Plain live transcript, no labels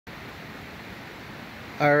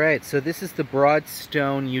Alright, so this is the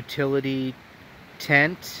Broadstone utility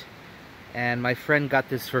tent, and my friend got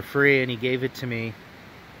this for free and he gave it to me.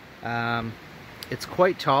 It's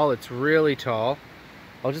quite tall, it's really tall.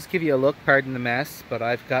 I'll just give you a look, pardon the mess, but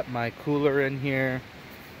I've got my cooler in here.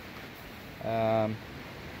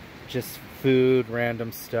 Just food,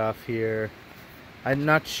 random stuff here. I'm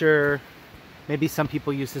not sure, maybe some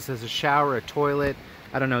people use this as a shower, a toilet.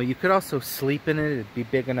 I don't know, you could also sleep in it, it'd be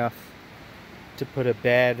big enough to put a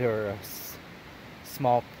bed or a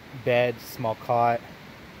small bed, small cot,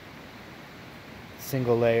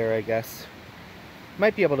 single layer I guess.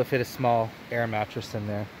 Might be able to fit a small air mattress in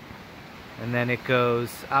there. And then it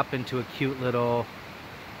goes up into a cute little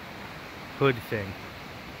hood thing.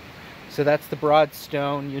 So that's the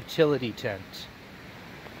Broadstone utility tent.